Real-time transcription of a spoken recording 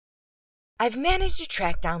I've managed to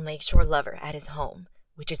track down Lakeshore Lover at his home,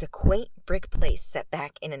 which is a quaint brick place set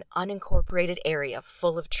back in an unincorporated area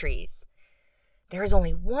full of trees. There is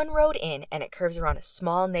only one road in, and it curves around a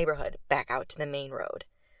small neighborhood back out to the main road.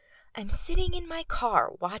 I'm sitting in my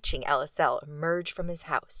car watching LSL emerge from his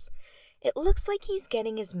house. It looks like he's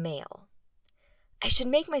getting his mail. I should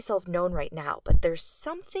make myself known right now, but there's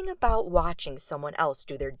something about watching someone else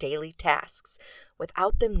do their daily tasks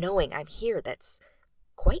without them knowing I'm here that's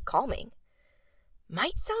quite calming.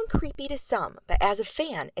 Might sound creepy to some, but as a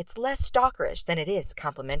fan, it's less stalkerish than it is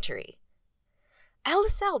complimentary.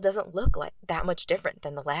 LSL doesn't look like that much different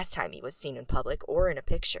than the last time he was seen in public or in a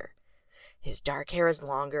picture. His dark hair is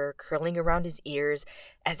longer, curling around his ears,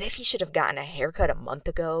 as if he should have gotten a haircut a month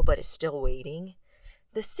ago but is still waiting.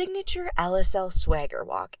 The signature LSL swagger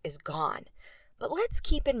walk is gone, but let's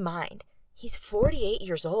keep in mind, he's 48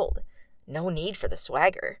 years old. No need for the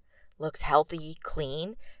swagger. Looks healthy,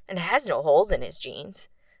 clean, and has no holes in his jeans.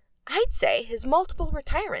 I'd say his multiple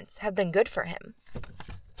retirements have been good for him.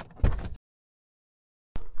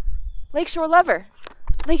 Lakeshore Lover.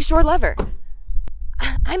 Lakeshore Lover.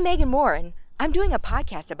 I'm Megan Moore, and I'm doing a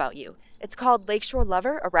podcast about you. It's called Lakeshore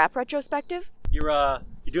Lover, a rap retrospective. You're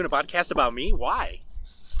doing a podcast about me? Why?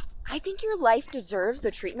 I think your life deserves the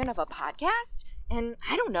treatment of a podcast, and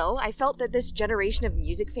I don't know, I felt that this generation of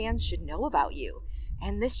music fans should know about you,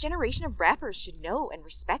 and this generation of rappers should know and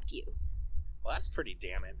respect you. Well, that's pretty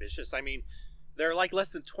damn ambitious. I mean, there are like less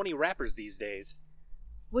than 20 rappers these days.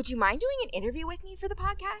 Would you mind doing an interview with me for the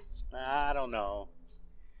podcast? I don't know.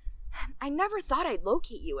 I never thought I'd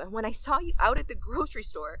locate you, and when I saw you out at the grocery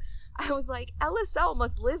store, I was like, LSL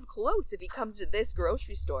must live close if he comes to this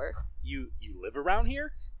grocery store. You live around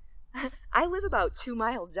here? I live about 2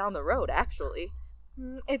 miles down the road, actually.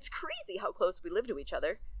 It's crazy how close we live to each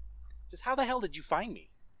other. Just how the hell did you find me?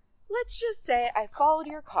 Let's just say I followed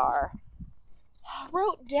your car,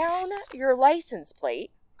 wrote down your license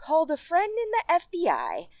plate, called a friend in the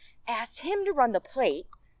FBI, asked him to run the plate,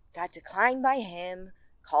 got declined by him,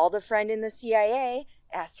 called a friend in the CIA,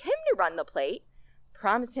 asked him to run the plate,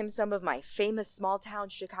 promised him some of my famous small-town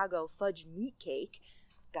Chicago fudge meat cake,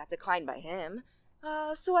 got declined by him.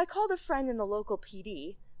 So I called a friend in the local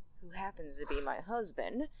PD, who happens to be my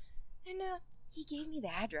husband, and he gave me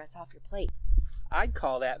the address off your plate. I'd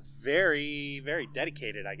call that very, very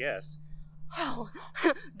dedicated, I guess. Oh,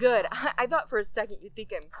 good. I thought for a second you'd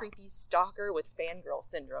think I'm creepy stalker with fangirl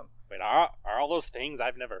syndrome. Wait, are all those things?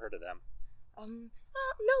 I've never heard of them.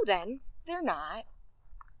 No then. They're not.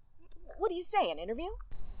 What do you say, an interview?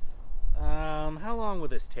 How long will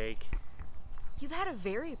this take? You've had a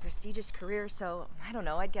very prestigious career, so, I don't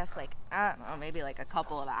know, I'd guess maybe like a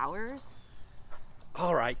couple of hours.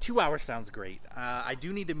 All right, 2 hours sounds great. I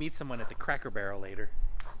do need to meet someone at the Cracker Barrel later.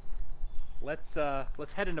 Let's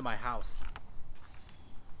head into my house.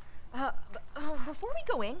 Before we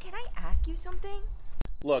go in, can I ask you something?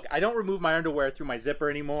 Look, I don't remove my underwear through my zipper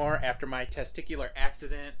anymore after my testicular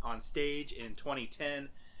accident on stage in 2010.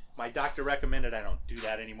 My doctor recommended I don't do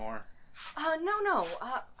that anymore. No,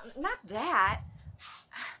 not that.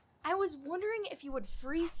 I was wondering if you would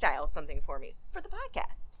freestyle something for me for the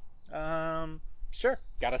podcast. Sure.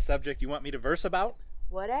 Got a subject you want me to verse about?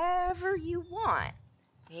 Whatever you want.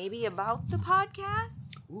 Maybe about the podcast?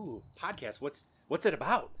 Ooh, podcast. What's it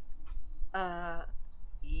about?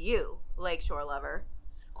 You, Lakeshore Lover.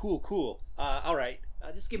 Cool. All right.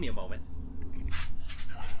 Just give me a moment.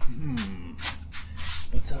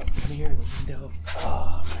 What's up? Come here, the window.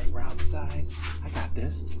 Oh, right, we're outside. I got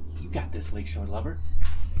this. You got this, Lakeshore Lover.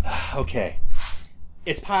 Okay.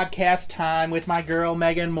 It's podcast time with my girl,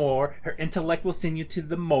 Megan Moore. Her intellect will send you to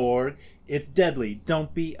the morgue. It's deadly.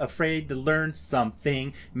 Don't be afraid to learn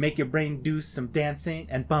something. Make your brain do some dancing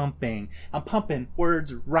and bumping. I'm pumping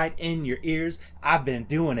words right in your ears. I've been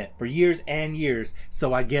doing it for years and years.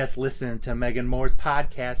 So I guess listen to Megan Moore's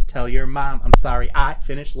podcast. Tell your mom I'm sorry I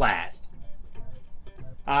finished last.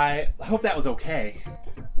 I hope that was okay.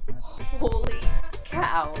 Holy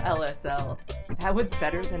cow, LSL. That was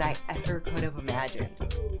better than I ever could have imagined.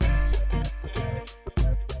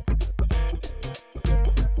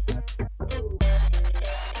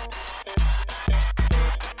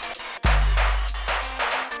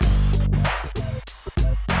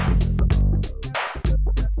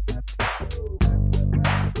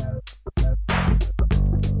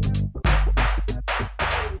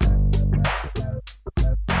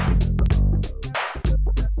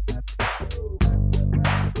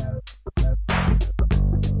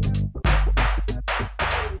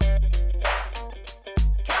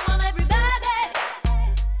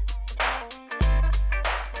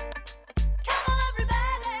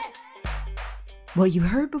 What you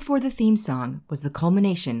heard before the theme song was the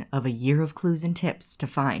culmination of a year of clues and tips to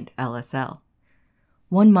find LSL.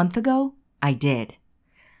 1 month ago, I did.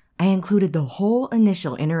 I included the whole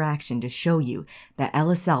initial interaction to show you that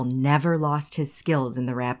LSL never lost his skills in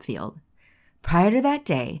the rap field. Prior to that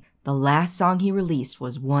day, the last song he released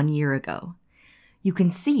was 1 year ago. You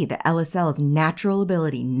can see that LSL's natural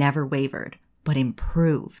ability never wavered, but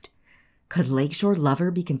improved. Could Lakeshore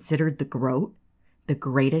Lover be considered the GROAT? The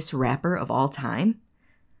greatest rapper of all time?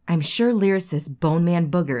 I'm sure lyricists Bone Man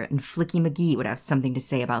Booger and Flicky McGee would have something to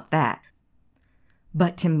say about that.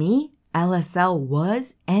 But to me, LSL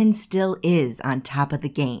was and still is on top of the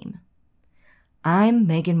game. I'm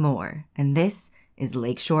Megan Moore, and this is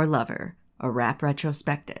Lakeshore Lover, a rap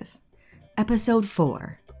retrospective. Episode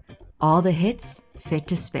 4, All the Hits Fit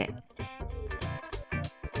to Spit.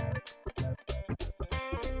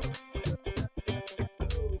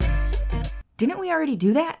 Didn't we already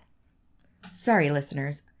do that? Sorry,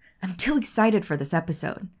 listeners. I'm too excited for this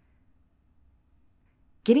episode.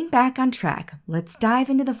 Getting back on track, let's dive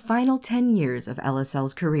into the final 10 years of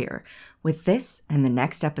LSL's career with this and the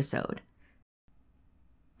next episode.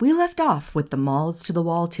 We left off with the Malls to the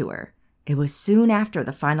Wall tour. It was soon after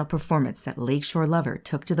the final performance that Lakeshore Lover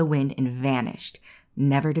took to the wind and vanished,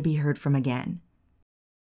 never to be heard from again.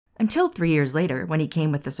 Until 3 years later, when he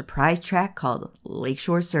came with a surprise track called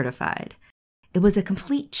Lakeshore Certified. It was a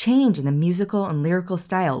complete change in the musical and lyrical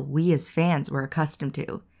style we as fans were accustomed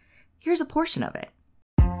to. Here's a portion of it.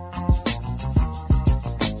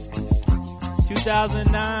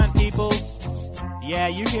 2009, people. Yeah,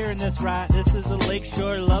 you're hearing this right. This is a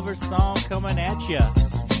Lakeshore Lover song coming at you.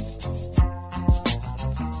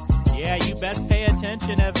 Yeah, you better pay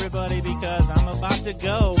attention, everybody, because I'm about to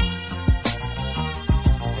go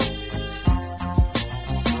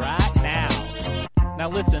right now. Now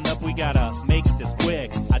listen up, we gotta make this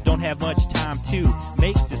quick. I don't have much time to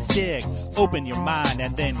make this stick. Open your mind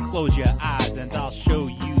and then close your eyes, and I'll show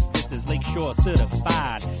you this is Lakeshore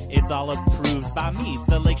Certified. It's all approved by me,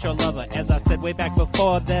 the Lakeshore Lover. As I said way back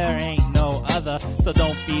before, there ain't no other. So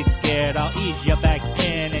don't be scared, I'll ease you back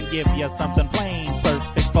in and give you something plain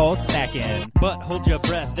perfect for stacking. But hold your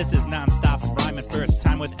breath, this is non-stop rhyming. First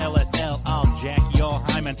time with LSL, I'll jack your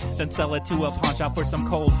hymen, then sell it to a pawn shop for some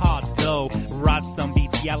cold hard dough. Ride some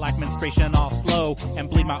beats, yeah, like menstruation all flow, and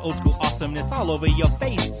bleed my old school awesomeness all over your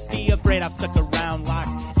face. Be afraid I've stuck around like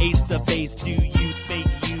Ace of Base. Do you think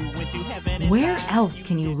you went to heaven? Where else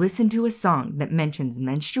can you listen to a song that mentions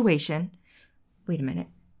menstruation? Wait a minute.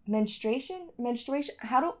 Menstruation?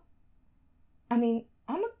 I'm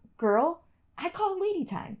a girl. I call it lady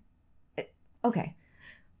time. Okay.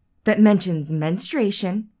 That mentions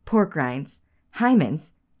menstruation, pork rinds,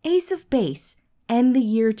 hymens, Ace of Base, and the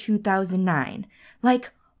year 2009.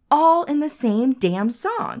 Like, all in the same damn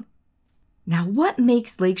song. Now, what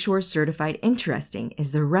makes Lakeshore Certified interesting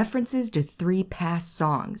is the references to 3 past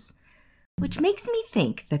songs, which makes me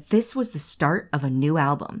think that this was the start of a new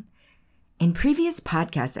album. In previous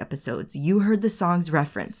podcast episodes, you heard the songs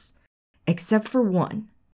reference, except for one.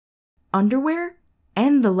 Underwear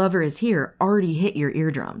and The Lover Is Here already hit your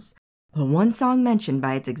eardrums, but one song mentioned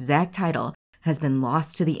by its exact title has been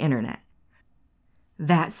lost to the internet.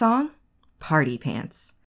 That song? Party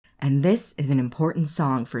Pants. And this is an important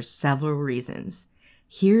song for several reasons.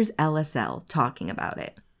 Here's LSL talking about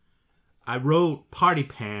it. I wrote Party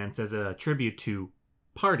Pants as a tribute to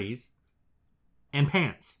parties and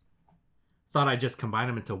pants. Thought I'd just combine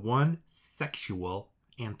them into one sexual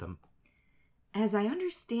anthem. As I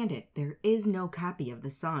understand it, there is no copy of the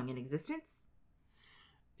song in existence?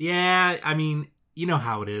 Yeah, you know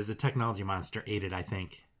how it is. The technology monster ate it, I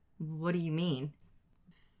think. What do you mean?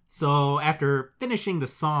 So after finishing the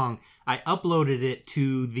song, I uploaded it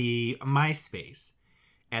to the MySpace.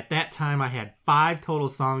 At that time, I had 5 total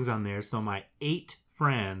songs on there, so my 8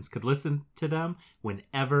 friends could listen to them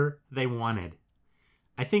whenever they wanted.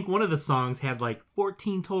 I think one of the songs had like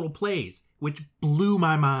 14 total plays, which blew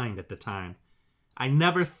my mind at the time. I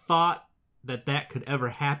never thought that could ever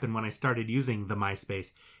happen when I started using the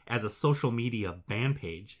MySpace as a social media band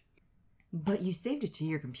page. But you saved it to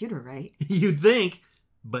your computer, right? You'd think,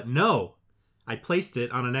 but no. I placed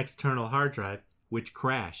it on an external hard drive, which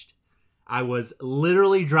crashed. I was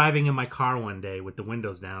literally driving in my car one day with the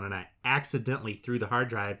windows down, and I accidentally threw the hard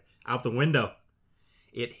drive out the window.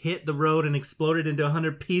 It hit the road and exploded into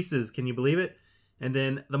 100 pieces. Can you believe it? And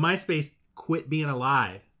then the MySpace quit being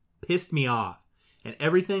alive. Pissed me off. And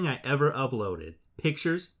everything I ever uploaded,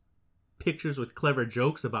 pictures with clever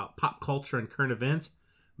jokes about pop culture and current events,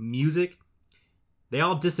 music, they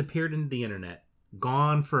all disappeared into the internet.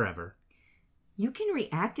 Gone forever. You can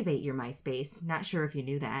reactivate your MySpace. Not sure if you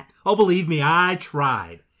knew that. Oh, believe me, I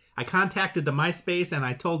tried. I contacted the MySpace and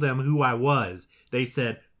I told them who I was. They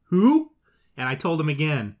said, "Who?" And I told them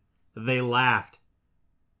again. They laughed.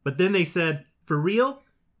 But then they said, "For real?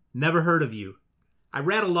 Never heard of you." I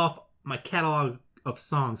rattled off my catalog of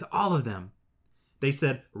songs, all of them. They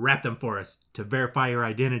said, "Rap them for us to verify your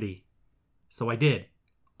identity." So I did.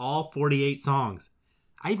 All 48 songs.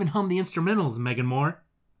 I even hummed the instrumentals, Megan Moore.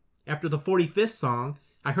 After the 45th song,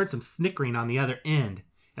 I heard some snickering on the other end,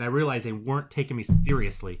 and I realized they weren't taking me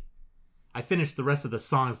seriously. I finished the rest of the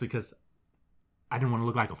songs because I didn't want to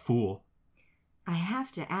look like a fool. I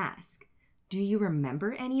have to ask, do you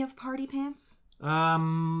remember any of Party Pants?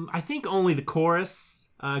 I think only the chorus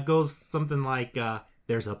goes something like,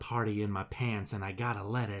 "There's a party in my pants and I gotta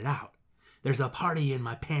let it out. There's a party in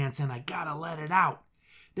my pants and I gotta let it out.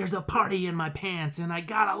 There's a party in my pants and I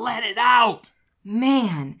gotta let it out."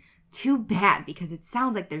 Man, too bad, because it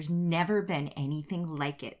sounds like there's never been anything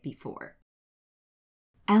like it before.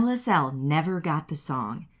 LSL never got the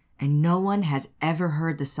song, and no one has ever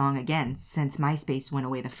heard the song again since MySpace went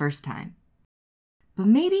away the first time. But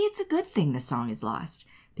maybe it's a good thing the song is lost,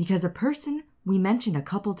 because a person we mentioned a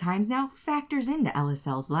couple times now factors into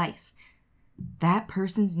LSL's life. That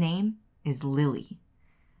person's name is Lily.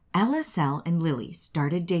 LSL and Lily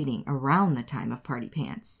started dating around the time of Party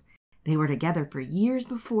Pants. They were together for years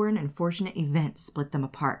before an unfortunate event split them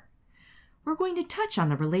apart. We're going to touch on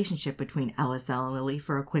the relationship between LSL and Lily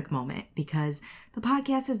for a quick moment because the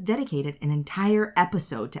podcast has dedicated an entire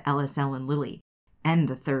episode to LSL and Lily and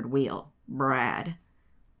the third wheel, Brad.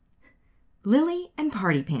 Lily and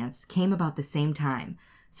Party Pants came about the same time,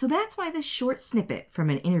 so that's why this short snippet from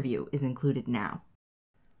an interview is included now.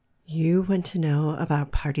 You want to know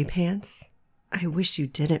about Party Pants? I wish you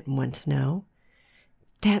didn't want to know.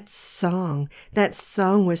 That song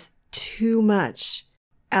was too much.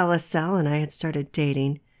 LSL and I had started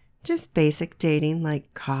dating, just basic dating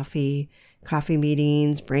like coffee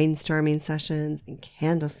meetings, brainstorming sessions, and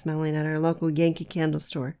candle smelling at our local Yankee candle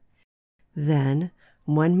store. Then,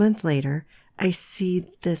 1 month later, I see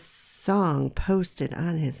this song posted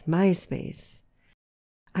on his MySpace.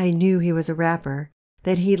 I knew he was a rapper,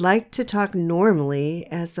 that he liked to talk normally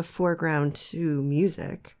as the foreground to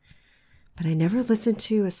music, but I never listened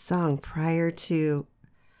to a song prior to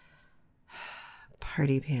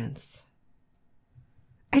Party Pants.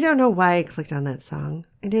 I don't know why I clicked on that song.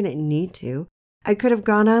 I didn't need to. I could have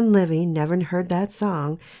gone on living, never heard that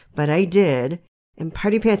song, but I did, and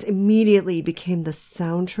Party Pants immediately became the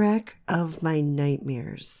soundtrack of my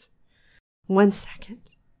nightmares. 1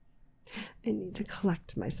 second. I need to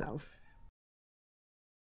collect myself.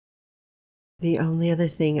 The only other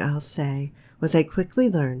thing I'll say was I quickly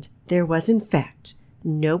learned there was, in fact,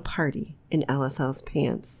 no party in LSL's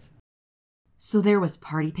pants. So there was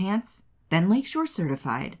Party Pants, then Lakeshore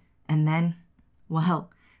Certified, and then,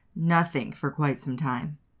 well, nothing for quite some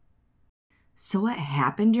time. So what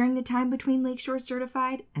happened during the time between Lakeshore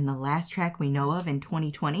Certified and the last track we know of in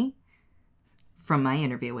 2020? From my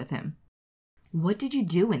interview with him. What did you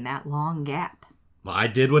do in that long gap? Well, I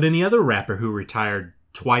did what any other rapper who retired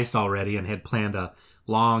twice already and had planned a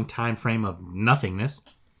long time frame of nothingness.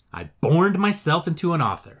 I borned myself into an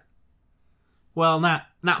author. Well,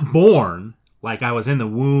 not born, like I was in the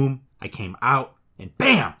womb, I came out, and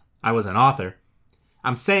bam, I was an author.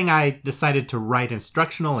 I'm saying I decided to write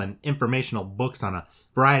instructional and informational books on a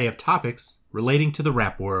variety of topics relating to the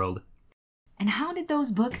rap world. And how did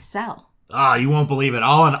those books sell? You won't believe it.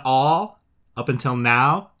 All in all, up until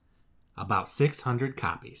now, about 600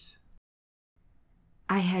 copies.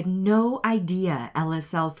 I had no idea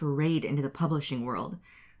LSL forayed into the publishing world.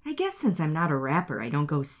 I guess since I'm not a rapper, I don't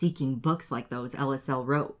go seeking books like those LSL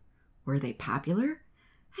wrote. Were they popular?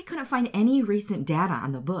 I couldn't find any recent data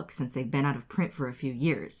on the book since they've been out of print for a few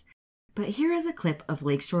years. But here is a clip of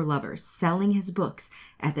Lakeshore Lover selling his books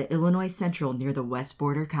at the Illinois Central near the West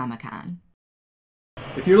Border Comic-Con.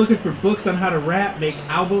 If you're looking for books on how to rap, make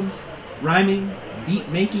albums, rhyming, beat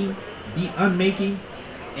making, beat unmaking,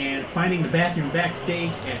 and finding the bathroom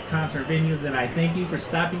backstage at concert venues, then I thank you for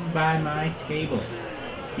stopping by my table.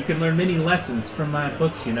 You can learn many lessons from my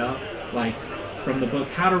books, like from the book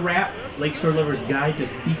How to Rap, Lakeshore Lover's Guide to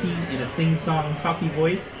Speaking in a Sing-Song Talky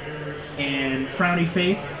Voice, and Frowny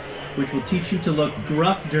Face, which will teach you to look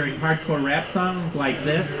gruff during hardcore rap songs like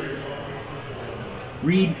this.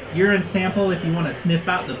 Read Urine Sample if you want to sniff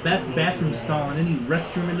out the best bathroom stall in any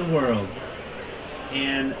restroom in the world.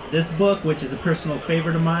 And this book, which is a personal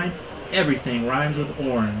favorite of mine, Everything Rhymes with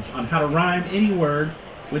Orange, on how to rhyme any word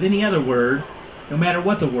with any other word, no matter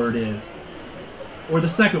what the word is. Or the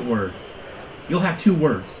second word. You'll have 2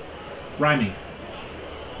 words, rhyming,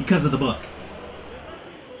 Because of the book.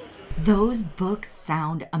 Those books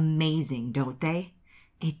sound amazing, don't they?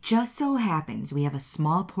 It just so happens we have a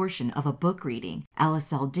small portion of a book reading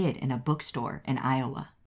LSL did in a bookstore in Iowa.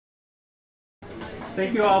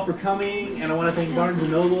 Thank you all for coming, and I want to thank Barnes &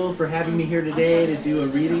 Noble for having me here today to do a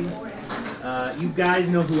reading. You guys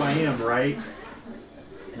know who I am, right?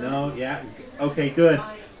 No? Yeah? Okay, good.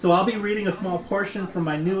 So I'll be reading a small portion from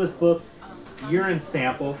my newest book, Urine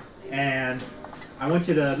Sample, and I want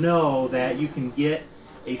you to know that you can get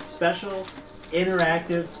a special,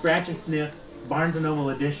 interactive, scratch and sniff Barnes &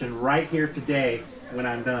 Noble edition right here today when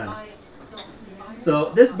I'm done.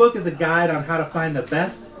 So this book is a guide on how to find the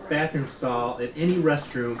best bathroom stall in any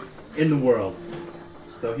restroom in the world.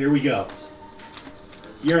 So here we go.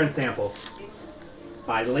 Urine Sample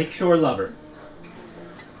by Lakeshore Lover.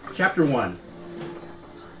 Chapter 1.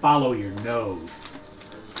 Follow your nose.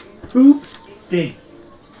 Poop stinks.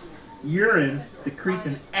 Urine secretes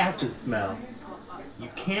an acid smell. You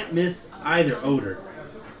can't miss either odor.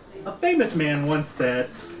 A famous man once said,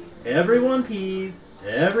 "Everyone pees,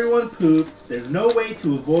 everyone poops, there's no way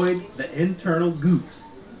to avoid the internal goops.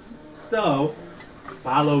 So,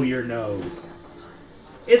 follow your nose."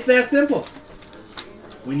 It's that simple.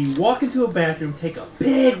 When you walk into a bathroom, take a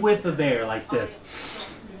big whiff of air like this.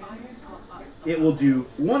 It will do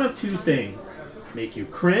one of two things: make you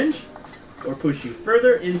cringe or push you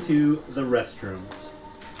further into the restroom.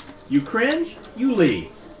 You cringe, you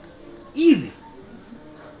leave. Easy.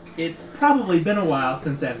 It's probably been a while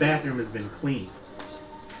since that bathroom has been cleaned.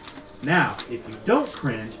 Now, if you don't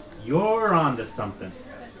cringe, you're onto something.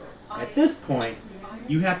 At this point,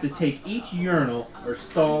 you have to take each urinal or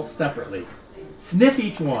stall separately. Sniff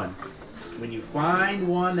each one. When you find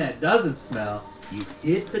one that doesn't smell, you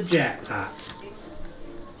hit the jackpot.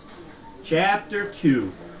 Chapter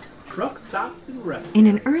 2. Truck stops and restrooms. In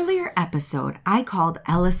an earlier episode, I called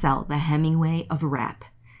LSL the Hemingway of rap.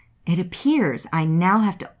 It appears I now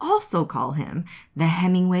have to also call him the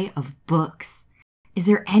Hemingway of books. Is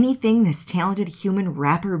there anything this talented human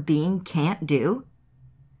rapper being can't do?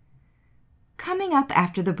 Coming up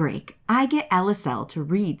after the break, I get LSL to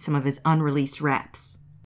read some of his unreleased raps.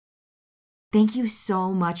 Thank you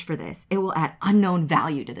so much for this. It will add unknown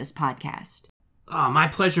value to this podcast. Oh, my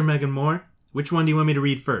pleasure, Megan Moore. Which one do you want me to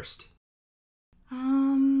read first?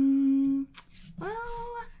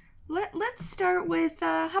 Let's start with,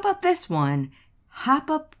 how about this one? Hop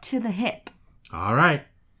Up to the Hip. All right.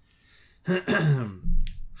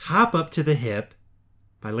 Hop Up to the Hip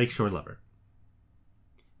by Lakeshore Lover.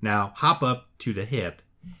 Now, hop up to the hip.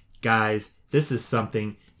 Guys, this is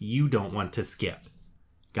something you don't want to skip.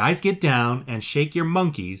 Guys, get down and shake your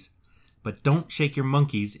monkeys, but don't shake your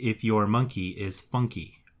monkeys if your monkey is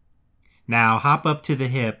funky. Now, hop up to the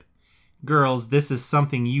hip. Girls, this is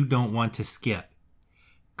something you don't want to skip.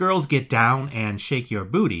 Girls, get down and shake your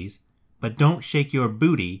booties, but don't shake your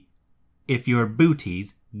booty if your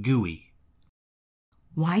booty's gooey.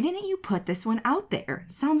 Why didn't you put this one out there?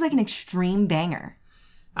 Sounds like an extreme banger.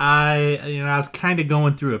 I was kind of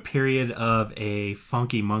going through a period of a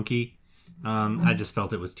funky monkey. I just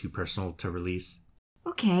felt it was too personal to release.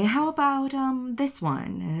 Okay, how about this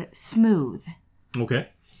one? Smooth. Okay.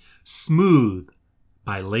 Smooth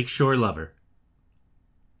by Lakeshore Lover.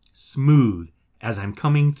 Smooth as I'm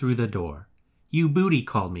coming through the door. You booty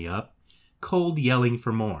called me up, cold yelling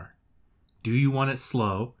for more. Do you want it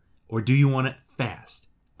slow, or do you want it fast?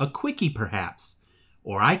 A quickie perhaps,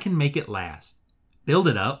 or I can make it last. Build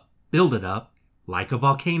it up, like a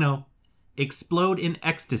volcano. Explode in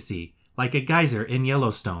ecstasy, like a geyser in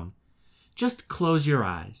Yellowstone. Just close your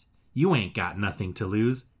eyes. You ain't got nothing to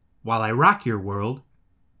lose, while I rock your world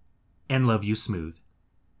and love you smooth.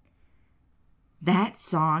 That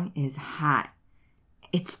song is hot.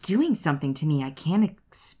 It's doing something to me I can't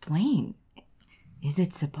explain. Is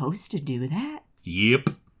it supposed to do that? Yep.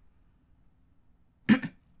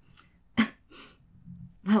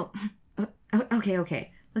 Well,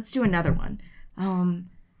 okay. Let's do another one.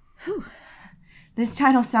 This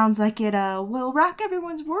title sounds like it will rock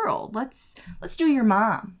everyone's world. Let's do Your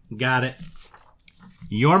Mom. Got it.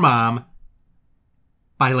 Your Mom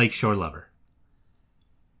by Lakeshore Lover.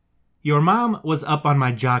 Your mom was up on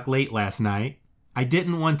my jock late last night. I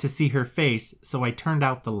didn't want to see her face, so I turned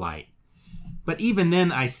out the light. But even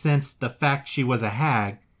then I sensed the fact she was a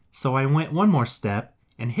hag, so I went one more step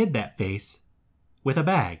and hid that face with a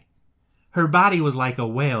bag. Her body was like a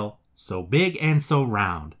whale, so big and so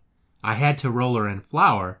round. I had to roll her in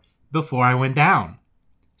flour before I went down.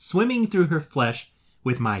 Swimming through her flesh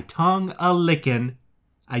with my tongue a-lickin',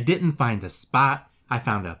 I didn't find the spot, I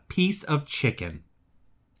found a piece of chicken.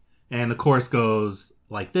 And the chorus goes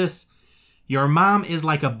like this. Your mom is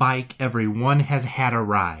like a bike, everyone has had a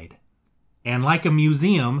ride. And like a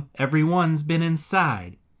museum, everyone's been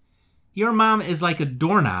inside. Your mom is like a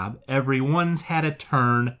doorknob, everyone's had a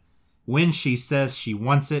turn. When she says she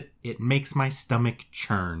wants it, it makes my stomach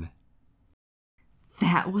churn.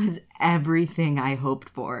 That was everything I hoped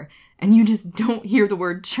for. And you just don't hear the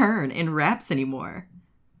word churn in raps anymore.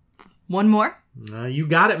 One more? You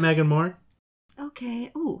got it, Megan Moore.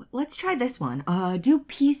 Okay. Ooh, let's try this one. Do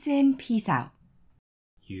peace in, peace out.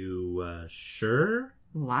 You, sure?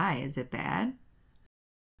 Why? Is it bad?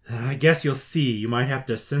 I guess you'll see. You might have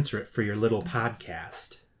to censor it for your little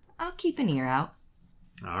podcast. I'll keep an ear out.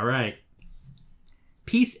 All right.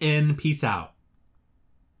 Peace in, peace out.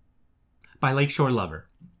 By Lakeshore Lover.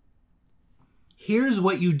 Here's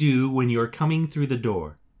what you do when you're coming through the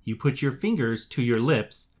door. You put your fingers to your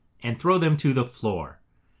lips and throw them to the floor.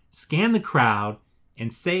 Scan the crowd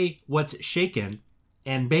and say what's shakin'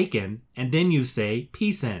 and bacon, and then you say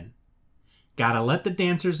peace in. Gotta let the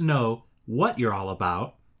dancers know what you're all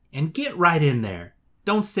about and get right in there.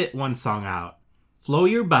 Don't sit one song out. Flow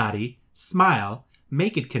your body, smile,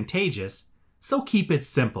 make it contagious, so keep it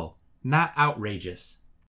simple, not outrageous.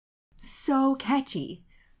 So catchy.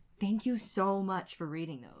 Thank you so much for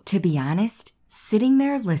reading those. To be honest, sitting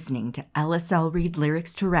there listening to LSL read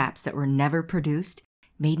lyrics to raps that were never produced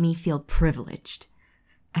made me feel privileged.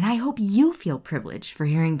 And I hope you feel privileged for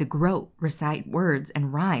hearing the Groat recite words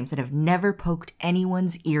and rhymes that have never poked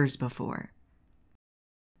anyone's ears before.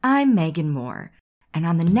 I'm Megan Moore, and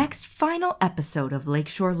on the next final episode of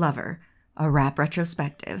Lakeshore Lover, a rap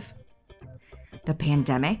retrospective. The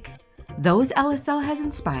pandemic, those LSL has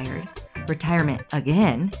inspired, retirement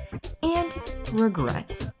again, and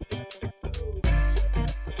regrets.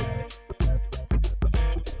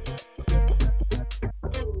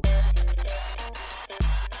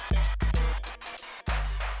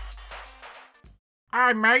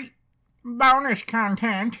 Alright, mate. Bonus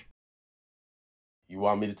content. You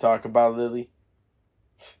want me to talk about Lily?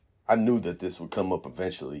 I knew that this would come up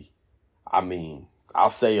eventually. I mean, I'll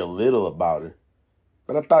say a little about her.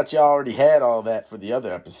 But I thought y'all already had all that for the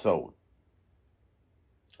other episode.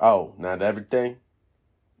 Oh, not everything?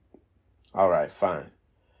 Alright, fine.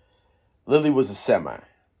 Lily was a semi.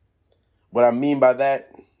 What I mean by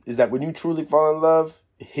that is that when you truly fall in love,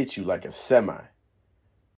 it hits you like a semi.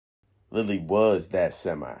 Lily was that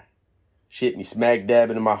semi. She hit me smack dab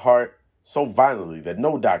into my heart so violently that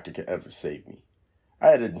no doctor could ever save me. I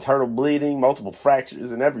had internal bleeding, multiple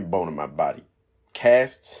fractures in every bone in my body.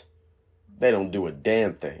 Casts, they don't do a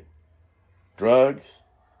damn thing. Drugs,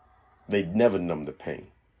 they'd never numb the pain.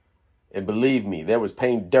 And believe me, there was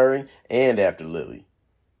pain during and after Lily.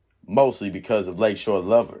 Mostly because of Lakeshore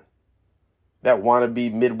Lover. That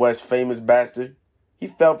wannabe Midwest famous bastard, he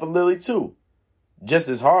fell for Lily too. Just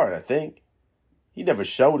as hard, I think. He never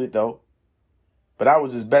showed it, though. But I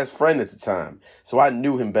was his best friend at the time, so I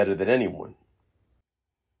knew him better than anyone.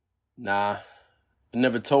 Nah, I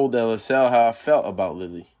never told LSL how I felt about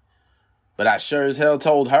Lily. But I sure as hell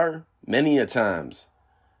told her, many a times.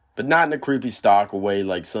 But not in a creepy stalker way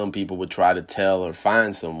like some people would try to tell or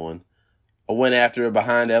find someone, or went after her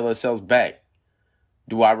behind LSL's back.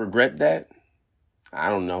 Do I regret that? I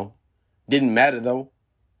don't know. Didn't matter, though.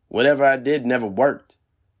 Whatever I did never worked.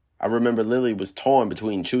 I remember Lily was torn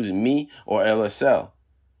between choosing me or LSL.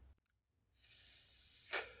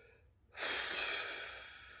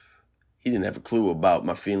 He didn't have a clue about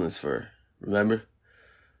my feelings for her, remember?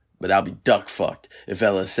 But I'll be duck fucked if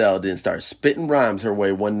LSL didn't start spitting rhymes her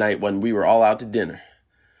way one night when we were all out to dinner.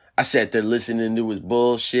 I sat there listening to his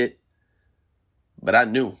bullshit. But I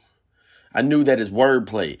knew that his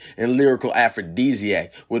wordplay and lyrical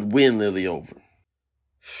aphrodisiac would win Lily over.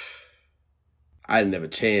 I didn't have a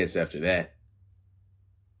chance after that.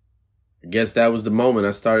 I guess that was the moment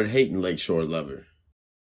I started hating Lakeshore Lover.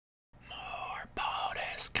 More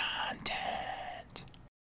bonus content.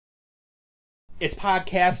 It's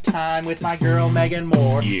podcast time with my girl Megan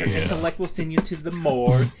Moore. Yeah. Her intellect will send you to the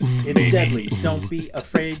more. It's deadly. Don't be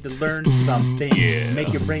afraid to learn something. Yeah.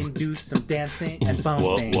 Make your brain do some dancing and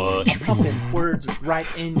bumping. What? Pumping words right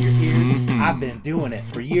in your ears. I've been doing it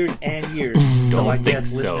for years and years. So Don't I think guess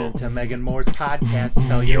so. listen to Megan Moore's podcast.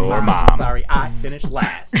 Tell your Your mom. mom. Sorry, I finished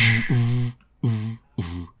last.